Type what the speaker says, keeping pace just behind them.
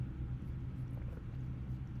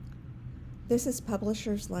This is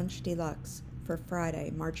Publisher's Lunch Deluxe for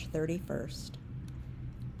Friday, March 31st.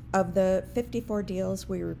 Of the 54 deals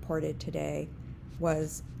we reported today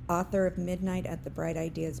was author of Midnight at the Bright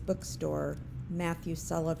Ideas Bookstore, Matthew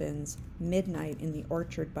Sullivan's Midnight in the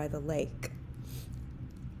Orchard by the Lake,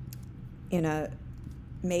 in a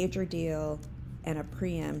major deal and a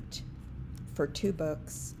preempt for 2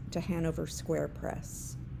 books to Hanover Square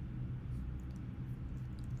Press.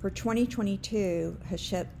 For 2022,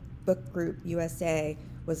 Hachette Book Group USA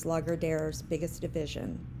was Lagardere's biggest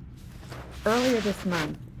division. Earlier this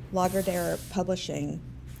month, Lagardere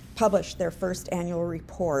published their first annual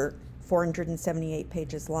report, 478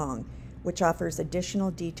 pages long, which offers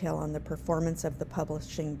additional detail on the performance of the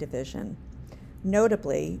publishing division.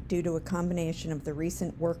 Notably, due to a combination of the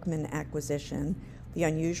recent Workman acquisition, the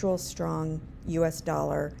unusual strong US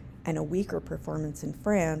dollar, and a weaker performance in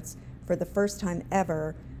France, for the first time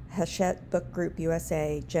ever, Hachette Book Group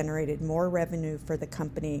USA generated more revenue for the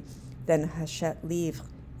company than Hachette Livre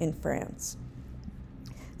in France.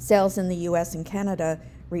 Sales in the US and Canada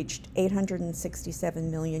reached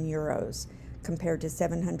 867 million euros, compared to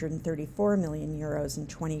 734 million euros in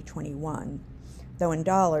 2021. Though in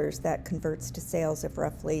dollars, that converts to sales of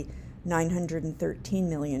roughly 913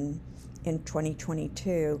 million in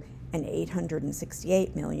 2022 and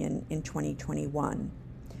 868 million in 2021.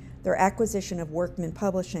 Their acquisition of Workman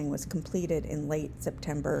Publishing was completed in late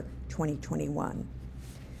September 2021.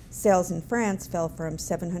 Sales in France fell from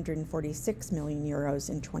 746 million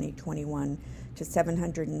euros in 2021 to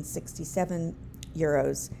 767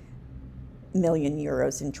 million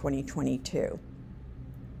euros in 2022.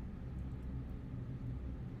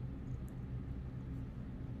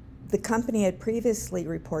 The company had previously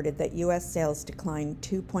reported that U.S. sales declined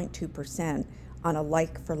 2.2% on a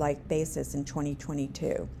like-for-like basis in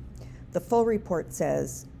 2022. The full report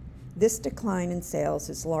says, this decline in sales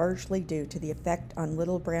is largely due to the effect on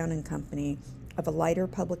Little Brown & Company of a lighter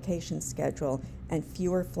publication schedule and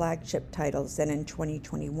fewer flagship titles than in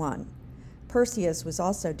 2021. Perseus was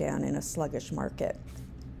also down in a sluggish market,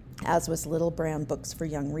 as was Little Brown Books for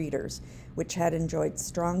Young Readers, which had enjoyed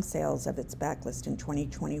strong sales of its backlist in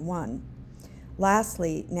 2021.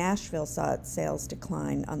 Lastly, Nashville saw its sales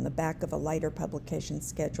decline on the back of a lighter publication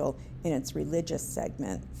schedule in its religious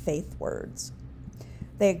segment, Faith Words.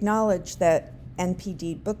 They acknowledged that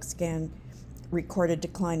NPD Bookscan recorded a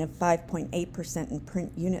decline of 5.8% in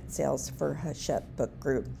print unit sales for Hachette Book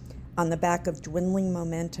Group on the back of dwindling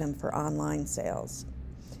momentum for online sales.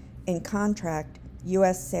 In contrast,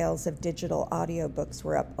 U.S. sales of digital audiobooks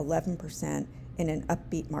were up 11% in an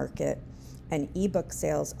upbeat market, and ebook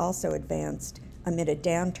sales also advanced amid a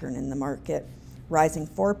downturn in the market, rising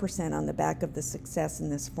 4% on the back of the success in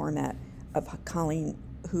this format of Colleen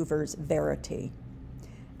Hoover's Verity.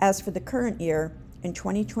 As for the current year, in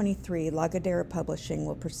 2023, Lagardere Publishing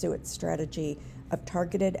will pursue its strategy of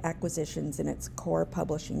targeted acquisitions in its core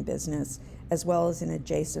publishing business, as well as in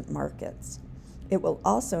adjacent markets. It will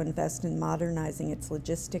also invest in modernizing its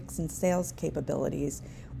logistics and sales capabilities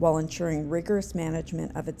while ensuring rigorous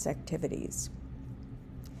management of its activities.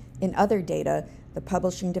 In other data, the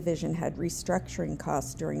publishing division had restructuring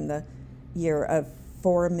costs during the year of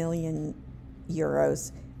 4 million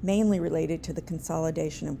euros, mainly related to the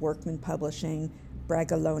consolidation of Workman Publishing,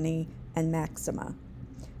 Bragaloni, and Maxima.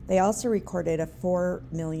 They also recorded a 4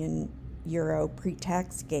 million euro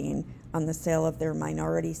pre-tax gain on the sale of their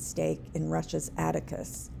minority stake in Russia's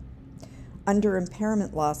Atticus. Under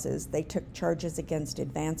impairment losses, they took charges against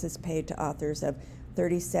advances paid to authors of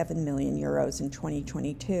 37 million euros in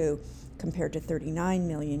 2022 compared to 39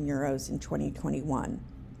 million euros in 2021.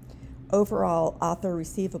 Overall, author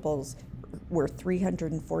receivables were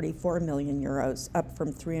 344 million euros, up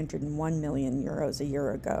from 301 million euros a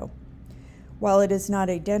year ago. While it is not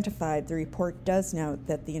identified, the report does note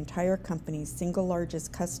that the entire company's single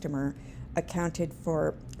largest customer accounted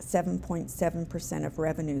for 7.7% of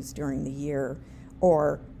revenues during the year,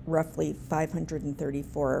 or roughly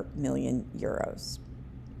 534 million euros.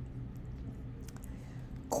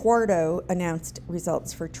 Quarto announced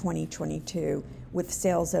results for 2022 with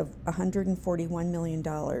sales of $141 million,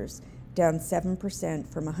 down 7%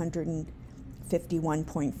 from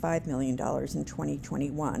 $151.5 million in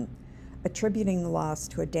 2021, attributing the loss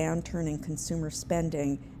to a downturn in consumer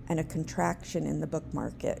spending and a contraction in the book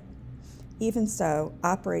market. Even so,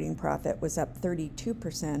 operating profit was up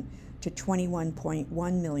 32% to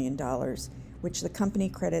 $21.1 million, which the company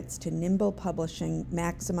credits to nimble publishing,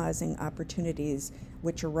 maximizing opportunities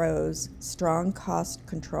which arose, strong cost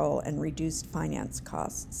control, and reduced finance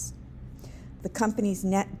costs. The company's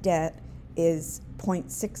net debt is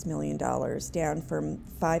 $0.6 million, down from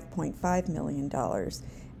 $5.5 million,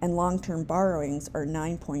 and long-term borrowings are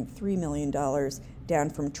 $9.3 million, down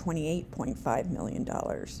from $28.5 million.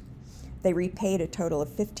 They repaid a total of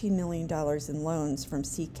 $15 million in loans from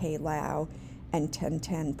CK Lau and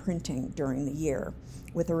 1010 Printing during the year,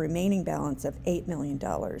 with a remaining balance of $8 million,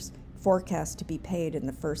 forecast to be paid in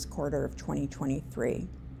the first quarter of 2023.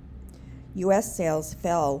 U.S. sales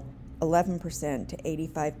fell 11% to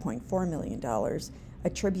 $85.4 million,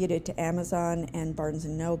 attributed to Amazon and Barnes &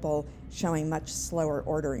 Noble showing much slower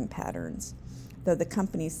ordering patterns, though the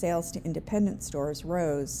company's sales to independent stores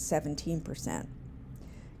rose 17%.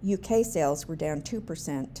 UK sales were down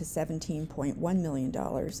 2% to $17.1 million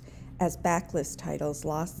as backlist titles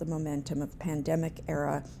lost the momentum of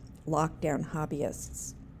pandemic-era lockdown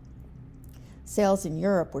hobbyists. Sales in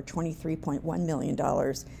Europe were $23.1 million,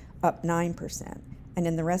 up 9%, and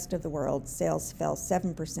in the rest of the world, sales fell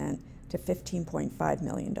 7% to $15.5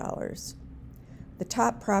 million. The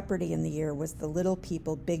top property in the year was the Little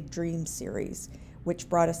People, Big Dreams series, which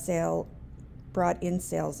brought in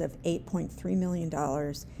sales of $8.3 million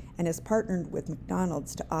and has partnered with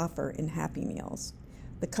McDonald's to offer in Happy Meals.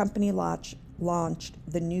 The company launched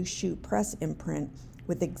the new Shoe Press imprint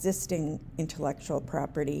with existing intellectual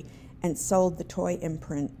property and sold the toy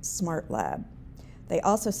imprint Smart Lab. They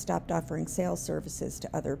also stopped offering sales services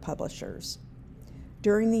to other publishers.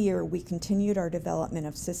 During the year, we continued our development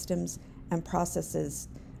of systems and processes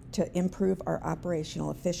to improve our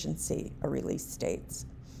operational efficiency, a release states.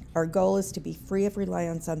 Our goal is to be free of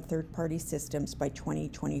reliance on third-party systems by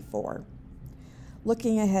 2024.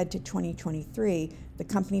 Looking ahead to 2023, the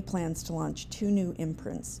company plans to launch 2 new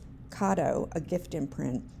imprints, Kato, a gift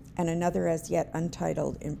imprint, and another as yet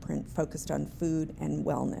untitled imprint focused on food and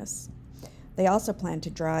wellness. They also plan to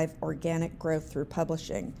drive organic growth through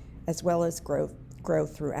publishing, as well as growth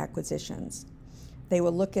through acquisitions. They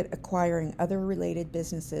will look at acquiring other related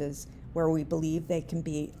businesses where we believe they can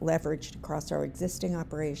be leveraged across our existing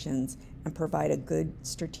operations and provide a good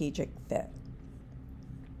strategic fit.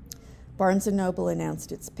 Barnes & Noble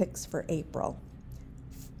announced its picks for April.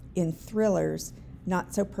 In thrillers,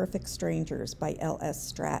 Not So Perfect Strangers by L.S.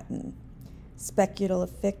 Stratton.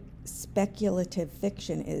 Speculative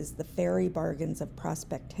fiction is The Fairy Bargains of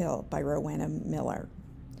Prospect Hill by Rowena Miller.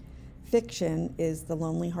 Fiction is The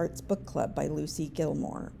Lonely Hearts Book Club by Lucy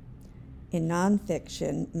Gilmore. In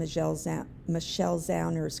nonfiction, Michelle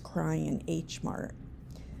Zauner's Crying in H Mart.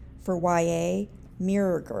 For YA,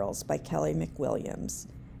 Mirror Girls by Kelly McWilliams.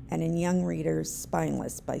 And in young readers,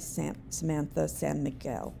 Spineless by Samantha San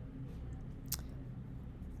Miguel.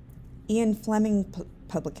 Ian Fleming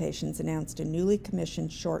Publications announced a newly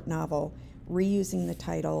commissioned short novel reusing the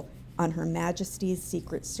title On Her Majesty's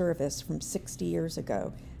Secret Service from 60 years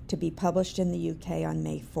ago to be published in the UK on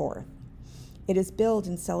May 4th. It is billed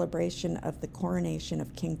in celebration of the coronation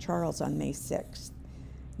of King Charles on May 6th.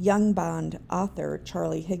 Young Bond author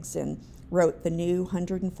Charlie Higson wrote the new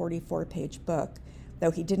 144-page book,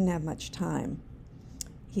 though he didn't have much time.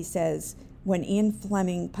 He says, "When Ian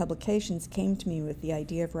Fleming Publications came to me with the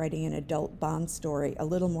idea of writing an adult Bond story a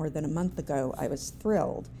little more than a month ago, I was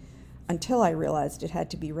thrilled, until I realized it had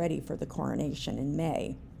to be ready for the coronation in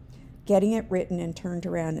May. Getting it written and turned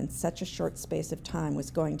around in such a short space of time was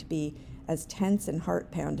going to be as tense and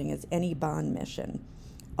heart-pounding as any Bond mission,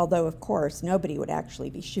 although, of course, nobody would actually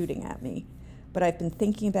be shooting at me. But I've been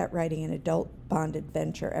thinking about writing an adult Bond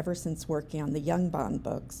adventure ever since working on the Young Bond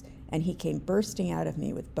books, and he came bursting out of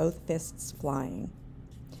me with both fists flying."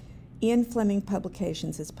 Ian Fleming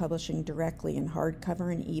Publications is publishing directly in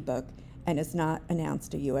hardcover and ebook and has not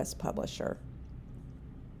announced a U.S. publisher.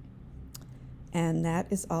 And that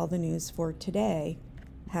is all the news for today.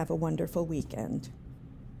 Have a wonderful weekend.